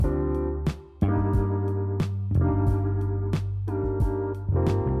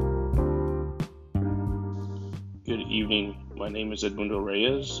evening. My name is Edmundo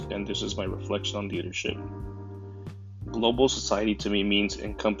Reyes, and this is my reflection on leadership. Global society to me means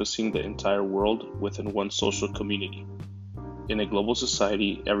encompassing the entire world within one social community. In a global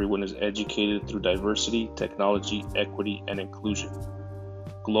society, everyone is educated through diversity, technology, equity, and inclusion.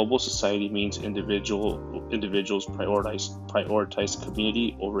 Global society means individuals prioritize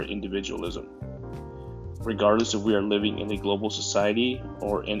community over individualism. Regardless if we are living in a global society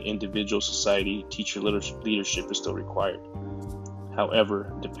or an individual society, teacher leadership is still required.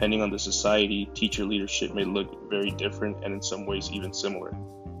 However, depending on the society, teacher leadership may look very different and in some ways even similar.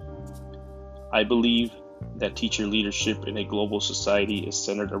 I believe that teacher leadership in a global society is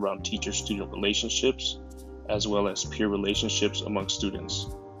centered around teacher-student relationships as well as peer relationships among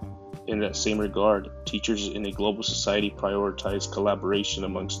students. In that same regard, teachers in a global society prioritize collaboration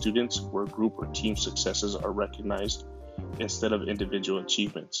among students where group or team successes are recognized instead of individual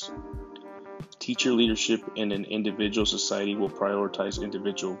achievements. Teacher leadership in an individual society will prioritize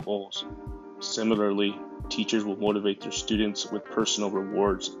individual goals. Similarly, teachers will motivate their students with personal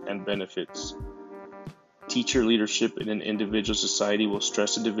rewards and benefits. Teacher leadership in an individual society will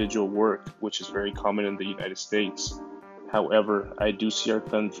stress individual work, which is very common in the United States. However, I do see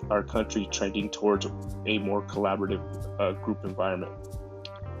our country trending towards a more collaborative group environment.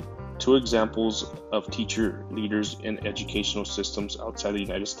 Two examples of teacher leaders in educational systems outside the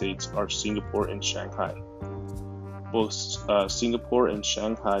United States are Singapore and Shanghai. Both Singapore and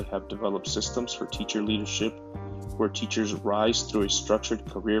Shanghai have developed systems for teacher leadership where teachers rise through a structured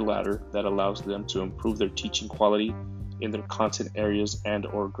career ladder that allows them to improve their teaching quality in their content areas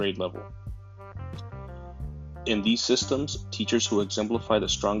and/or grade level. In these systems, teachers who exemplify the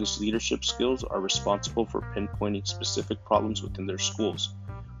strongest leadership skills are responsible for pinpointing specific problems within their schools,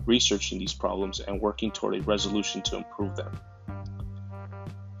 researching these problems, and working toward a resolution to improve them.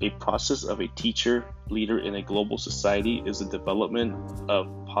 A process of a teacher leader in a global society is the development of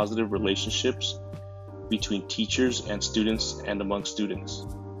positive relationships between teachers and students and among students.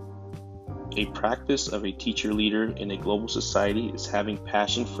 A practice of a teacher leader in a global society is having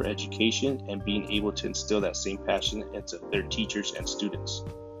passion for education and being able to instill that same passion into their teachers and students.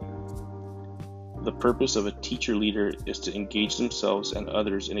 The purpose of a teacher leader is to engage themselves and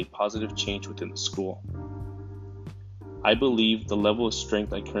others in a positive change within the school. I believe the level of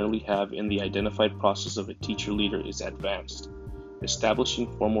strength I currently have in the identified process of a teacher leader is advanced.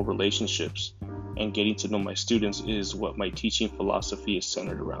 Establishing formal relationships and getting to know my students is what my teaching philosophy is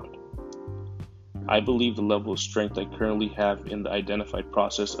centered around. I believe the level of strength I currently have in the identified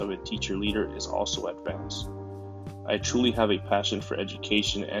process of a teacher leader is also advanced. I truly have a passion for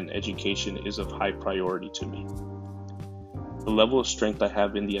education, and education is of high priority to me. The level of strength I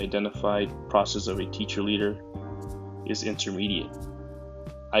have in the identified process of a teacher leader is intermediate.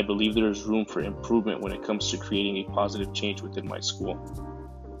 I believe there is room for improvement when it comes to creating a positive change within my school.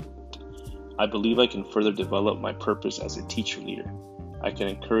 I believe I can further develop my purpose as a teacher leader. I can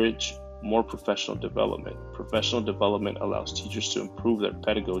encourage more professional development. Professional development allows teachers to improve their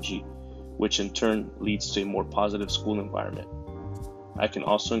pedagogy, which in turn leads to a more positive school environment. I can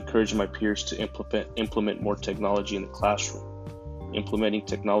also encourage my peers to implement more technology in the classroom. Implementing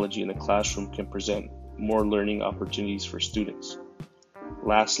technology in the classroom can present more learning opportunities for students.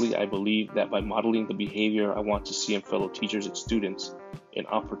 Lastly, I believe that by modeling the behavior I want to see in fellow teachers and students, an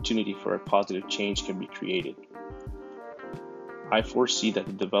opportunity for a positive change can be created. I foresee that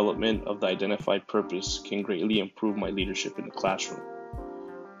the development of the identified purpose can greatly improve my leadership in the classroom.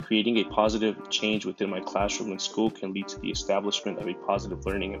 Creating a positive change within my classroom and school can lead to the establishment of a positive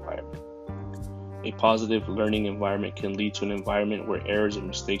learning environment. A positive learning environment can lead to an environment where errors and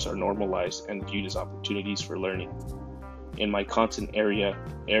mistakes are normalized and viewed as opportunities for learning. In my content area,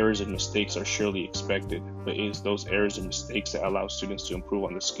 errors and mistakes are surely expected, but it is those errors and mistakes that allow students to improve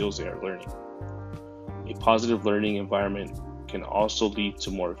on the skills they are learning. A positive learning environment can also lead to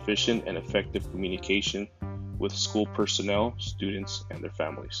more efficient and effective communication with school personnel, students, and their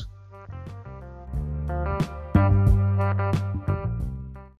families.